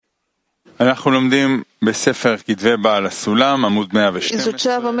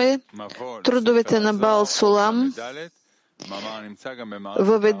Изучаваме трудовете на Баал Сулам,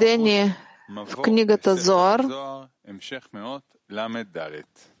 въведение в книгата Зоар,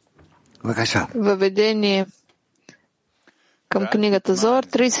 въведение към книгата Зоар,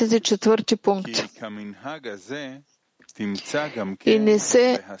 34 пункт. И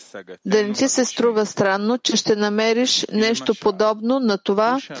да не ти се струва странно, че ще намериш нещо подобно на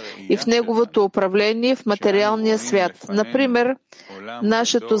това и в неговото управление в материалния свят. Например,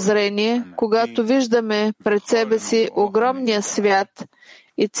 нашето зрение, когато виждаме пред себе си огромния свят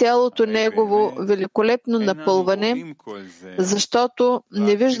и цялото негово великолепно напълване, защото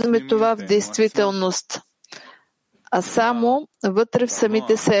не виждаме това в действителност, а само вътре в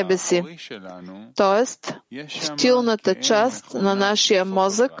самите себе си. Тоест, в тилната част на нашия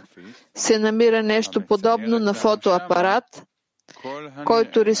мозък се намира нещо подобно на фотоапарат,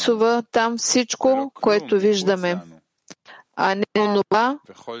 който рисува там всичко, което виждаме, а не това,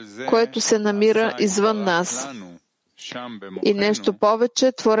 което се намира извън нас. И нещо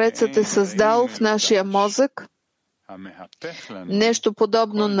повече, Творецът е създал в нашия мозък нещо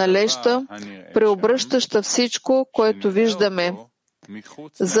подобно на леща, преобръщаща всичко, което виждаме,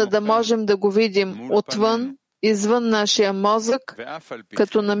 за да можем да го видим отвън, извън нашия мозък,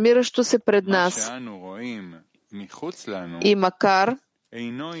 като намиращо се пред нас. И макар,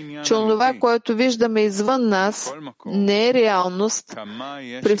 че онова, което виждаме извън нас, не е реалност,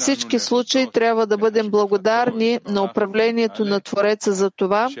 при всички случаи трябва да бъдем благодарни на управлението на Твореца за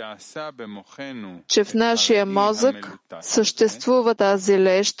това, че в нашия мозък съществува тази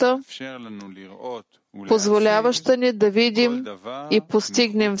леща, позволяваща ни да видим и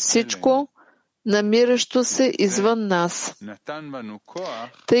постигнем всичко, намиращо се извън нас.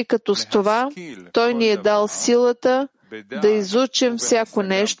 Тъй като с това Той ни е дал силата да изучим всяко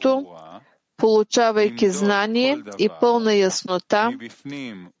нещо, получавайки знание и пълна яснота,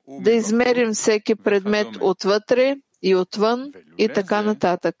 да измерим всеки предмет отвътре и отвън и така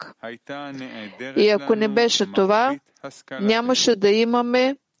нататък. И ако не беше това, нямаше да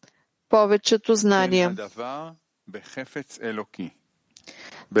имаме повечето знания.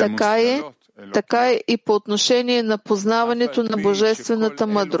 Така е и по отношение на познаването на божествената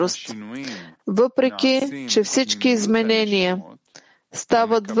мъдрост. Въпреки, че всички изменения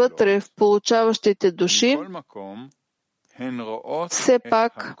стават вътре в получаващите души, все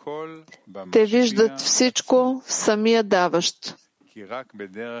пак те виждат всичко в самия даващ.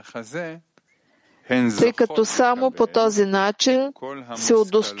 Тъй като само по този начин се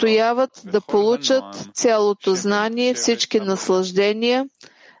удостояват да получат цялото знание, всички наслаждения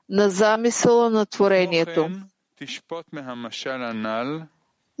на замисъла на творението.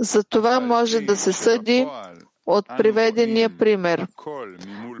 За това може да се съди от приведения пример.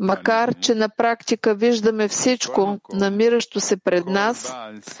 Макар, че на практика виждаме всичко, намиращо се пред нас,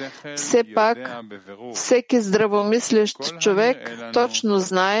 все пак всеки здравомислещ човек точно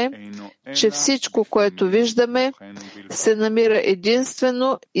знае, че всичко, което виждаме, се намира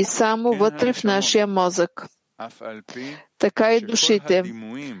единствено и само вътре в нашия мозък. Така и душите,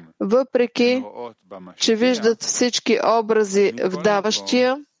 въпреки, че виждат всички образи в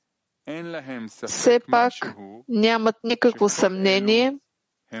даващия, все пак нямат никакво съмнение,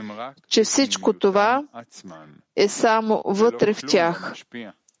 че всичко това е само вътре в тях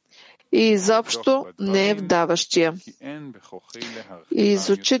и изобщо не е в даващия. И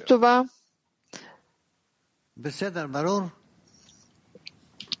изучи това.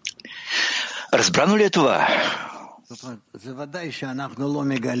 Разбрано ли е това?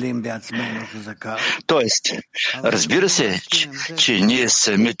 Тоест, разбира се, че ние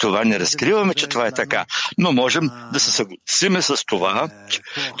сами това не разкриваме, че това е така, но можем да се съгласиме с това,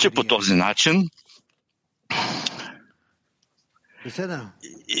 че по този начин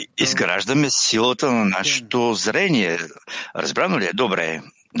изграждаме силата на нашето зрение. Разбрано ли е? Добре,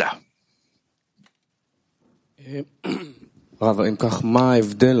 да.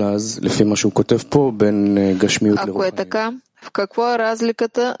 Ако е така, в какво е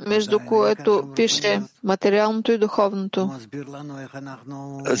разликата между което пише материалното и духовното?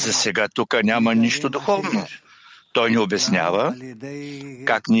 За сега тук няма нищо духовно. Той ни обяснява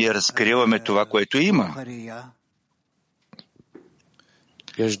как ние разкриваме това, което има.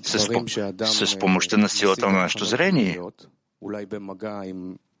 С помощта на силата на нашето зрение.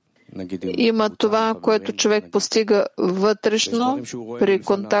 Има това, което човек постига вътрешно, при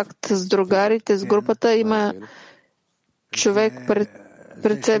контакт с другарите, с групата. Има човек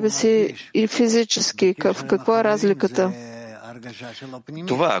пред себе си и физически. В какво е разликата?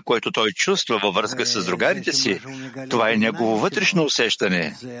 Това, което той чувства във връзка с другарите си, това е негово вътрешно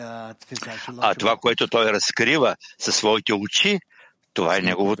усещане. А това, което той разкрива със своите очи, това е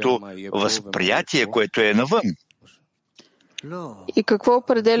неговото възприятие, което е навън. И какво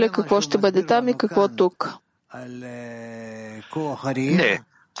определя какво ще бъде там и какво тук? Не,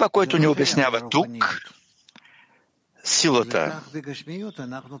 това, което ни обяснява тук, силата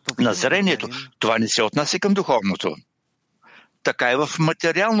на зрението, това не се отнася към духовното. Така и в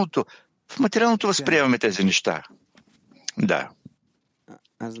материалното. В материалното възприемаме тези неща. Да.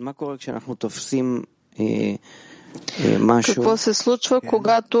 Какво се случва,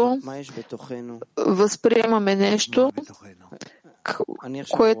 когато възприемаме нещо,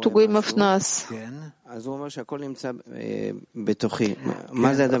 което го има в нас?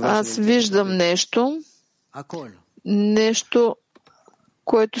 Аз виждам нещо,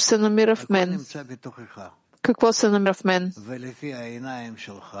 което се намира в мен. Какво се намира в мен?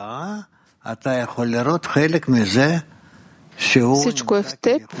 Всичко е в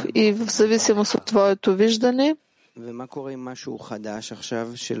теб и в зависимост от твоето виждане.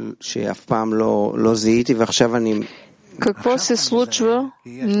 Какво се случва?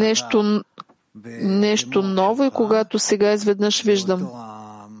 Нещо ново и когато сега изведнъж виждам.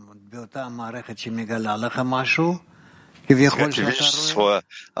 Когато виждаш своя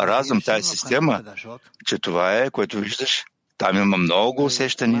разум, тази система, че това е, което виждаш, там има много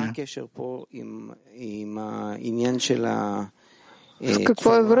усещания. В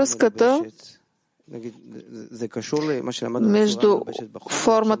какво е връзката между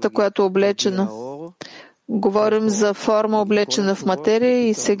формата, която е облечена? Говорим за форма, облечена в материя,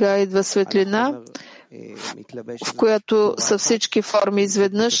 и сега идва светлина, в която са всички форми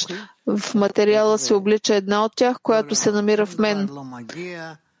изведнъж. В материала се облича една от тях, която се намира в мен.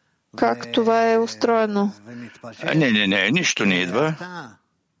 Как това е устроено? Не, нищо не идва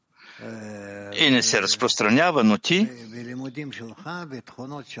и не се разпространява, но ти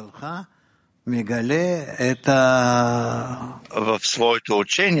в своето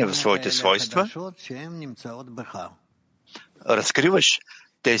учение, в своите свойства, разкриваш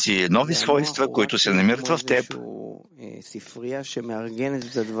тези нови свойства, които се намират в теб.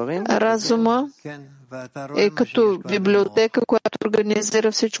 Разума е като библиотека, която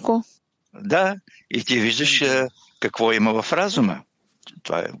организира всичко. Да, и ти виждаш какво има в разума.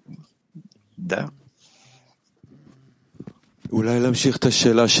 Това е... Да.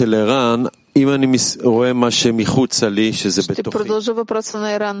 Ще продължа въпроса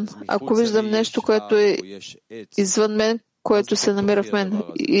на Иран. Ако виждам нещо, което е извън мен, което се намира в мен,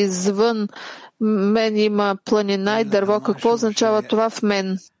 извън мен има планина и дърво, какво означава това в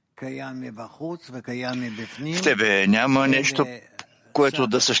мен? В тебе няма нещо, което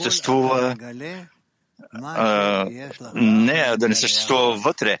да съществува, да не съществува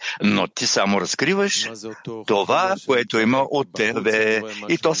вътре, но ти само разкриваш това, което има от тебе,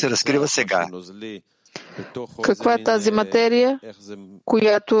 и то се разкрива сега. Каква е тази материя,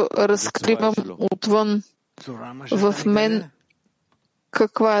 която разкривам отвън в мен?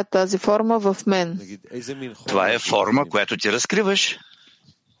 Каква е тази форма в мен? Това е форма, която ти разкриваш.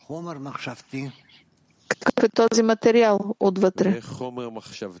 Какъв е този материал отвътре?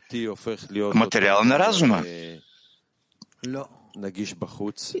 Материал на разума.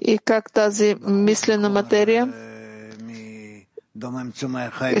 И как тази мислена материя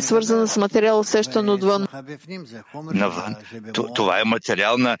е свързана с материал, усещан отвън? Навън. Това е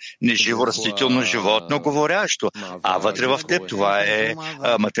материал на неживо растително животно говорящо, а вътре в теб това е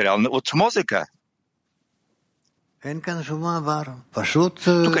материал от мозъка.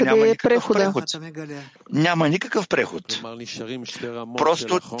 Тук няма никакъв преход. Няма никакъв преход.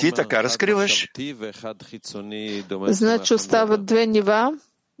 Просто ти така разкриваш. Значи остават две нива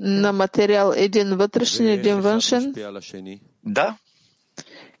на материал, един вътрешен и един външен. Да.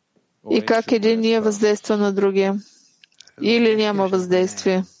 И как единия въздейства на другия? Или няма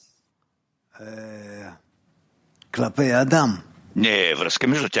въздействие? Не, връзка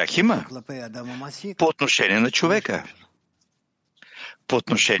между тях има. По отношение на човека. По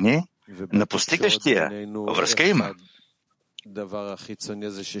отношение на постигащия връзка има.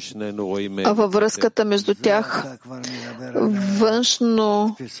 А във връзката между тях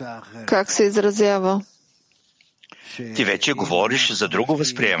външно как се изразява? Ти вече говориш за друго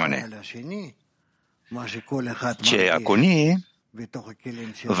възприемане. Че ако ние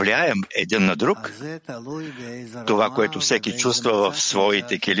влияем един на друг, това, което всеки чувства в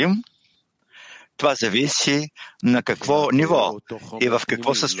своите килим, това зависи на какво ниво и в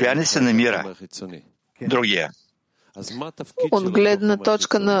какво състояние се намира другия. От гледна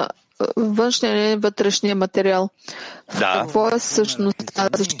точка на външния и вътрешния материал. Да. Какво е същността?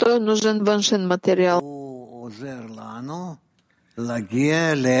 Защо е нужен външен материал?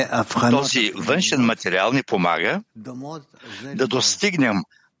 Този външен материал ни помага да достигнем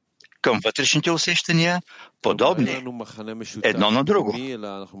към вътрешните усещания, подобни едно на друго.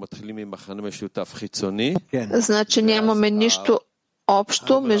 Значи нямаме нищо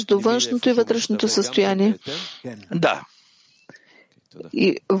общо между външното и вътрешното състояние. Да.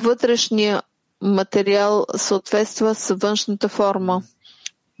 И вътрешния материал съответства с външната форма.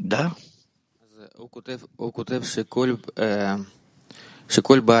 Да.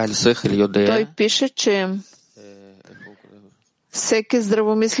 Той пише, че всеки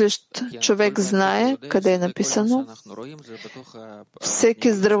здравомислещ човек знае, къде е написано.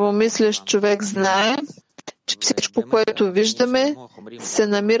 Всеки здравомислещ човек знае, че всичко, което виждаме, се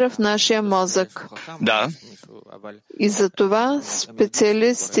намира в нашия мозък. Да. И затова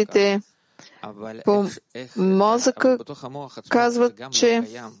специалистите по мозъка казват, че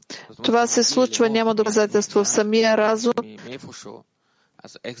това се случва, няма доказателство в самия разум.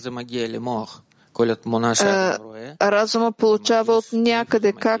 Разума получава от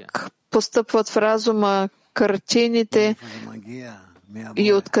някъде как постъпват в разума картините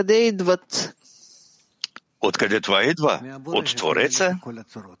и откъде идват. Откъде това идва? От Твореца?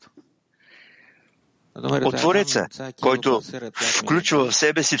 От Твореца, който включва в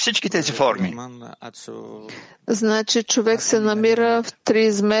себе си всички тези форми. Значи човек се намира в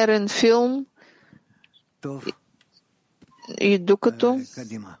триизмерен филм и докато...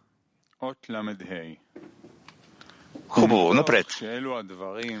 Хубаво, напред.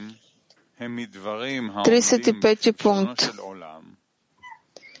 35 пункт.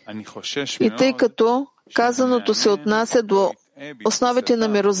 И тъй като казаното се отнася до основите на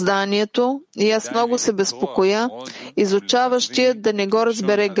мирозданието, и аз много се безпокоя, изучаващият да не го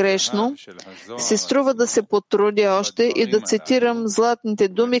разбере грешно, си струва да се потрудя още и да цитирам златните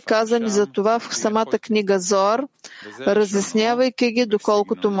думи, казани за това в самата книга Зоар, разяснявайки ги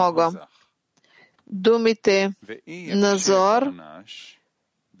доколкото мога. Думите на Зоар,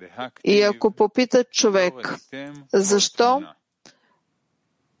 и ако попита човек, защо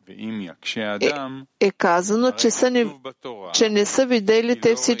е казано, че не са видели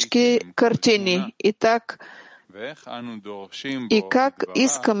те всички картини. И как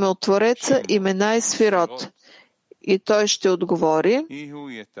искаме от Твореца имена и сфирот. И той ще отговори,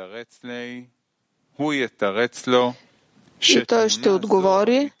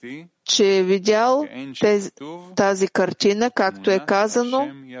 че е видял тази картина, както е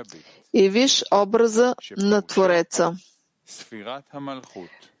казано, и виж образа на Твореца.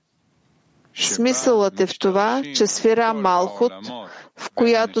 Смисълът е в това, че сфера Малхут, в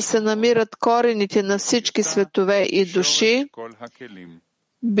която се намират корените на всички светове и души,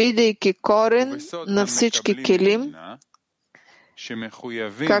 бидейки корен на всички келим,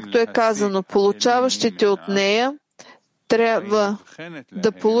 както е казано, получаващите от нея трябва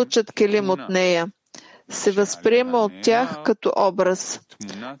да получат келим от нея, се възприема от тях като образ,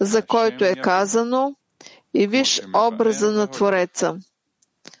 за който е казано, и виж образа на Твореца.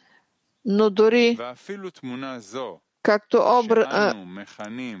 Но дори, както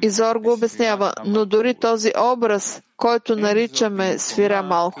Изор го обяснява, но дори този образ, който наричаме сфера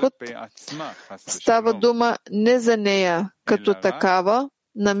Малхут, става дума не за нея като такава,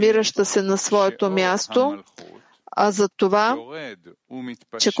 намираща се на своето място, а за това,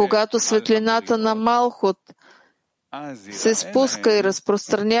 че когато светлината на Малхут се спуска и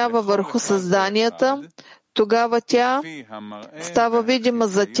разпространява върху създанията, тогава тя става видима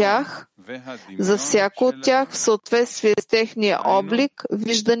за тях, за всяко от тях в съответствие с техния облик,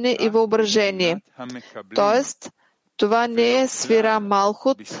 виждане и въображение. Тоест, това не е сфера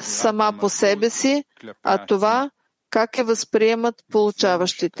Малхут сама по себе си, а това как я възприемат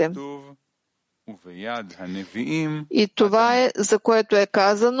получаващите. И това е, за което е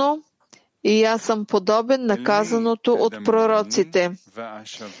казано, и аз съм подобен на казаното от пророците.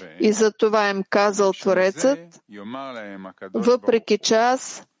 И за това им казал Творецът, въпреки че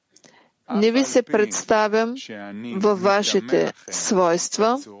аз не ви се представям във вашите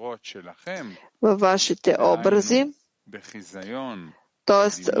свойства, във вашите образи,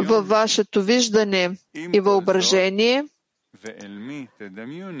 т.е. във вашето виждане и въображение,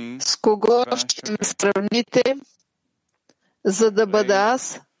 с кого ще ме сравните, за да бъда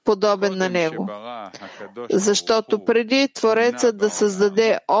аз подобен на него. Защото преди Творецът да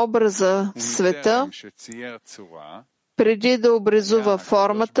създаде образа в света, преди да образува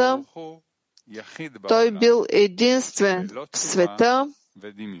формата, той бил единствен в света,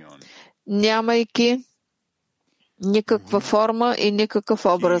 нямайки никаква форма и никакъв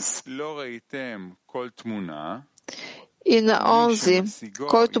образ. И на онзи,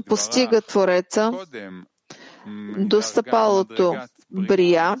 който постига Твореца до стъпалото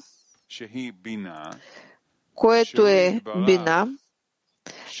Брия, което е бина,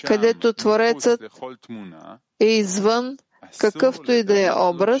 където Творецът е извън какъвто и да е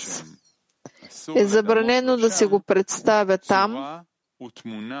образ, е забранено да си го представя там,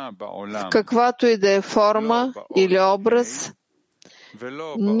 в каквато и да е форма или образ,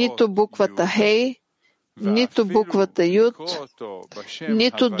 нито буквата Хей, нито буквата Юд,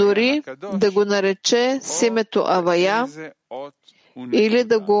 нито дори да го нарече с името Авая или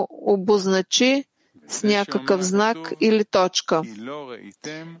да го обозначи с някакъв знак или точка.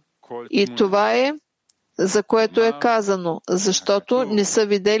 И това е, за което е казано, защото не са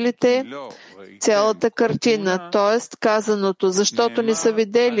видели те цялата картина, т.е. казаното, защото не са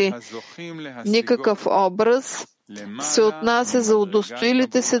видели никакъв образ, се отнася за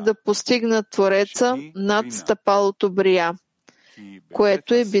удостоилите се да постигнат Твореца над стъпалото Брия,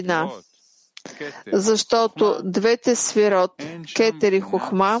 което е бина. Защото двете сфирот, Кетер и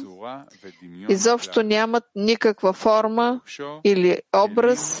Хохма, изобщо нямат никаква форма или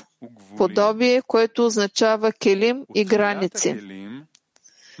образ, подобие, което означава келим и граници.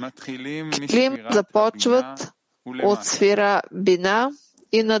 Келим започват от сфира бина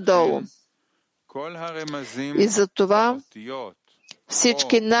и надолу. И затова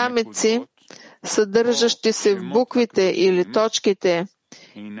всички намеци, съдържащи се в буквите или точките,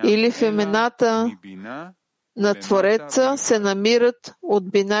 или в имената на Твореца, се намират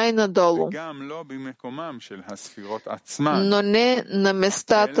от бина и надолу, но не на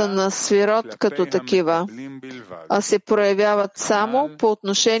местата на сфирот като такива, а се проявяват само по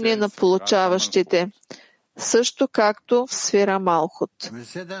отношение на получаващите, също както в сфира Малхут.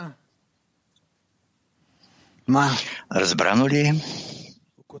 Разбрано ли?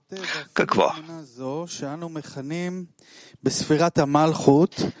 Какво?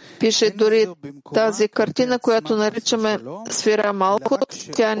 Пише дори тази картина, която наричаме сфера Малхут,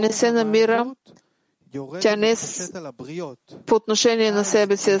 тя не се намира, тя не е по отношение на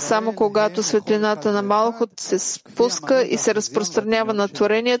себе си, само когато светлината на Малхут се спуска и се разпространява на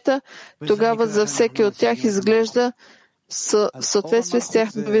творенията, тогава за всеки от тях изглежда в съответствие с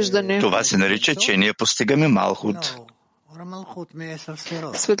тяхното виждане. Това се нарича, че ние постигаме Малхут.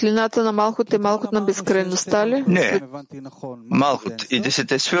 Светлината на Малхут е Малхут на безкрайността ли? Не. Малхут и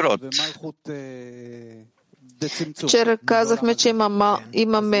 10 сфирот. Вчера казахме, че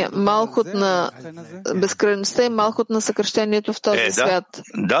имаме Малхут на безкрайността и Малхут на съкръщението в този свят.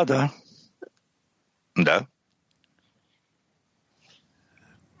 Да.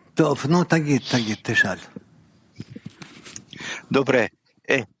 Добре.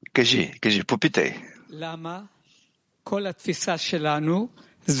 Кажи, попитай.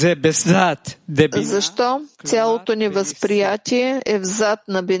 Защо цялото ни възприятие е взад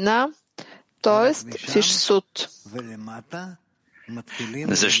на бина, т.е. в Ишсут?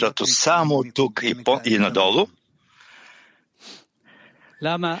 Защото само тук и надолу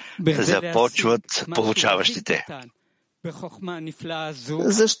започват получаващите.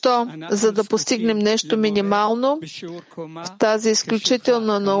 Защо? За да постигнем нещо минимално, в тази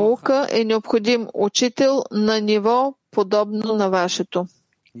изключителна наука е необходим учител на ниво, подобно на вашето.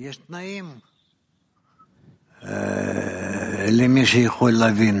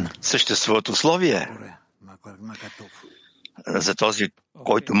 Съществуват условия за този,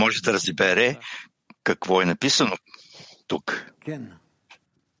 който може да разбере какво е написано тук.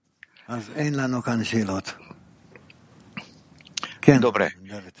 Добре,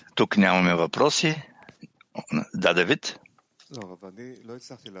 тук нямаме въпроси. Да, Давид?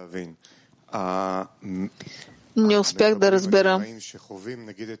 Не успях да разбера.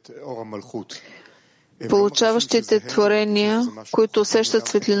 Получаващите творения, които усещат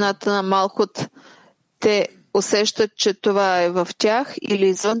светлината на Малхут, те усещат, че това е в тях или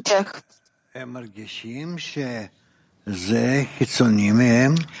извън тях?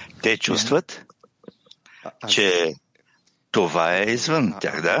 Те чувстват, че това е извън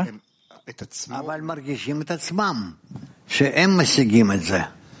тях, да?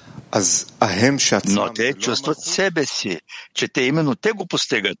 Но те чувстват себе си, че именно те го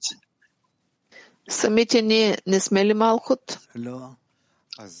постигат. Самите ние не сме ли Малхут?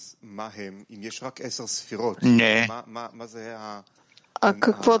 Не. А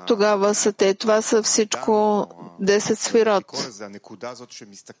какво тогава са те? Това са всичко 10 сфирот.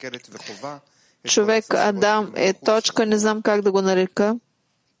 Човек Адам е точка, не знам как да го нарека.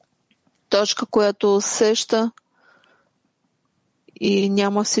 Точка, която усеща и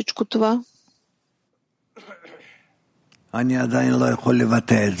няма всичко това.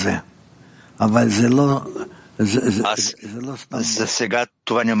 Аз за сега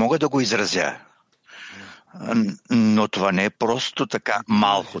това не мога да го изразя. Но това не е просто така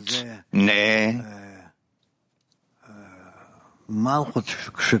малхут. Не е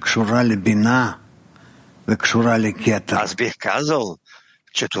аз бих казал,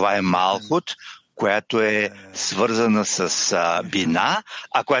 че това е малхут, която е свързана с бина,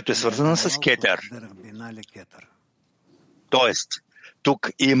 а която е свързана с кетер. Тоест, тук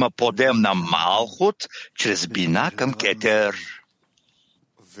има подем на малхут чрез бина към кетер.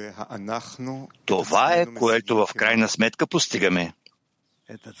 Това е, което в крайна сметка постигаме.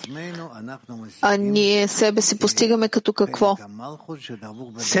 А ние себе си постигаме като какво?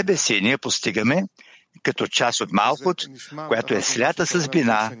 Себе си ние постигаме като част от малхут, която е слята с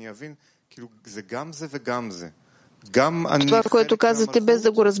бина. Това, което казвате, без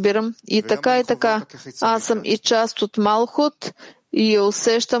да го разбирам. И така, и така. Аз съм и част от малхут и я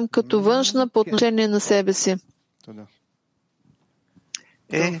усещам като външна по отношение на себе си.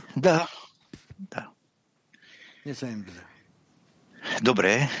 Да.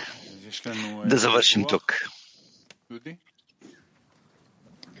 Добре, да завършим тук.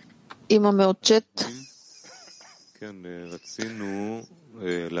 имаме отчет.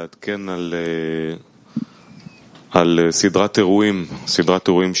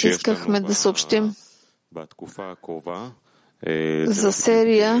 Искахме да съобщим за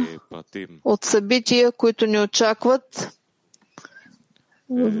серия от събития, които ни очакват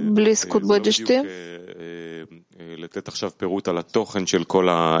в близко бъдеще. לתת עכשיו פירוט על התוכן של כל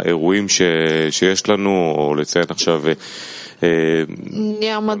האירועים שיש לנו, או לציין עכשיו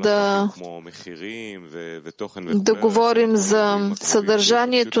Няма да говорим за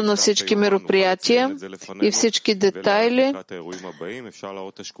съдържанието на всички мероприятия и всички детайли.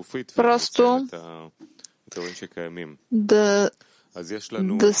 Просто да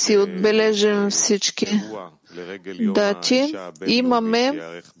си отбележим всички дати. Имаме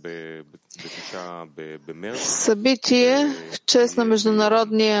събитие в чест на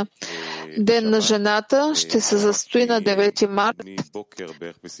Международния ден на жената. Ще се състои на 9 март.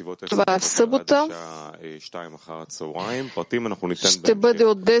 Това е в събота. Ще бъде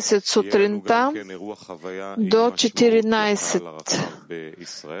от 10 сутринта до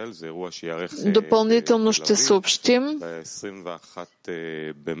 14. Допълнително ще съобщим.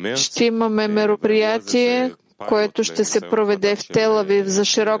 Ще имаме мероприятие, което ще се проведе в Тел Авив за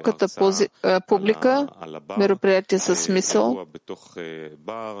широката публика, мероприятие със смисъл.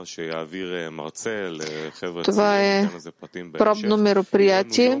 Това е пробно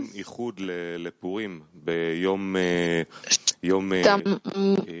мероприятие. Там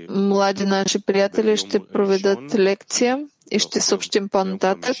млади наши приятели ще проведат лекция и ще съобщим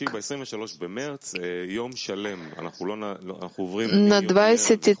по-нататък. На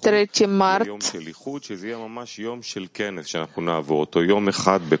 23 март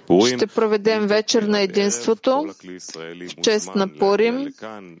ще проведем вечер на единството в чест на Пурим.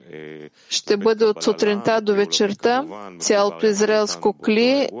 Ще бъде от сутринта до вечерта. Цялото израелско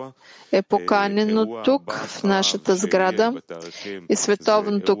кли е поканено тук, в нашата сграда. И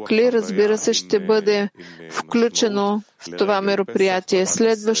световното кли, разбира се, ще бъде включено в това мероприятие.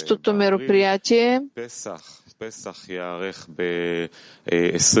 Следващото мероприятие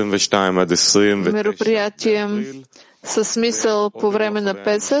със смисъл по време на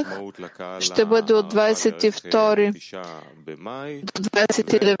Песах ще бъде от 22 до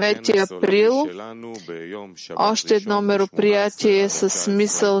 29 април. Още едно мероприятие със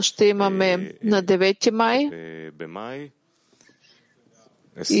смисъл ще имаме на 9 май.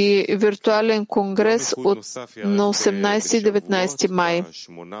 И виртуален конгрес на 18 и 19 май.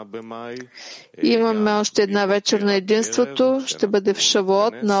 Имаме още една вечер на единството. Ще бъде в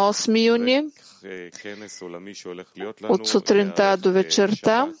Шавуот на 8 юни. От сутринта до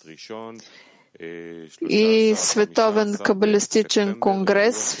вечерта. И световен кабалистичен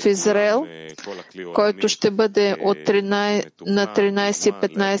конгрес в Израел, който ще бъде от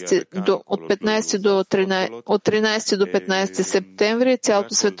 13 до 15 септември.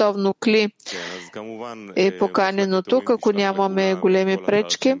 Цялото световно кли е поканено тук, ако нямаме големи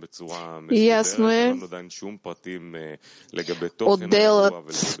пречки. И ясно е, отделът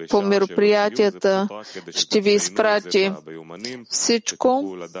по мероприятията ще ви изпрати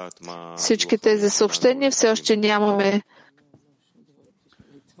всички тези съобщения. Все още нямаме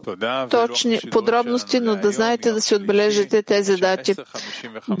точни подробности, но да знаете да си отбележите тези дати.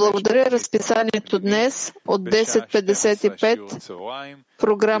 Благодаря разписанието днес от 10:55,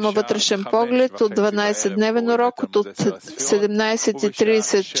 програма Вътрешен поглед, от 12-дневен урок, от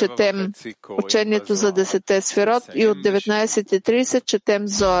 17:30 четем учението за 10 сферот и от 19:30 четем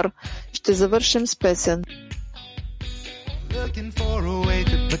Зоар. Ще завършим с песен. Looking for a way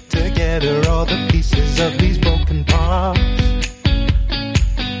to put together all the pieces of these broken parts.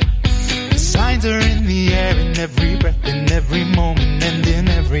 The signs are in the air, in every breath, in every moment, and in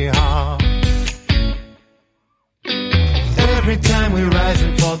every heart. Every time we rise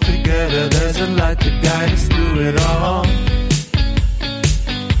and fall together, there's a light to guide us through it all.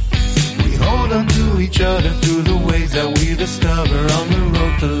 We hold on to each other through the ways that we discover on the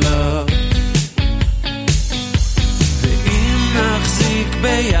road to love. נחזיק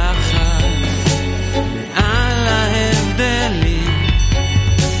ביחד מעל ההבדלים,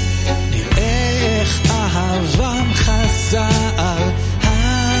 נראה איך אהבם חזה על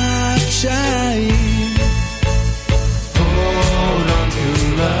הפשעים. Hold on to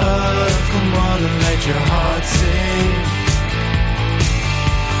love, come on and let your heart sing.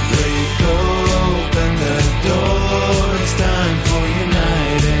 Break open the door, it's time for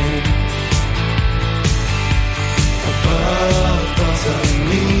uniting. Above, thoughts of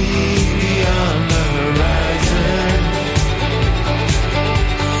me beyond the horizon.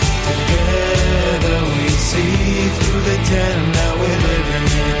 Together we see through the den that we're living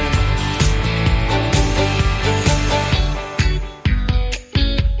in.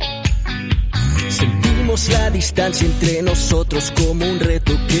 Sentimos la distancia entre nosotros como un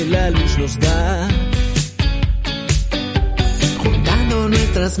reto que la luz nos da. Juntando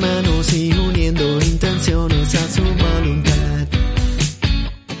nuestras manos y uniendo intenciones a su voluntad.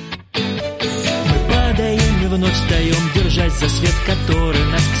 Мы падаем и вновь встаем, держась за свет, который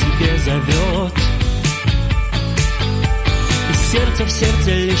нас к себе зовет. Из сердца в сердце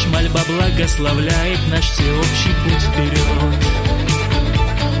лишь мольба благословляет наш всеобщий путь вперед.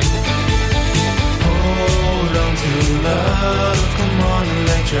 Hold on to love, come on and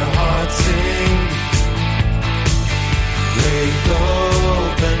let your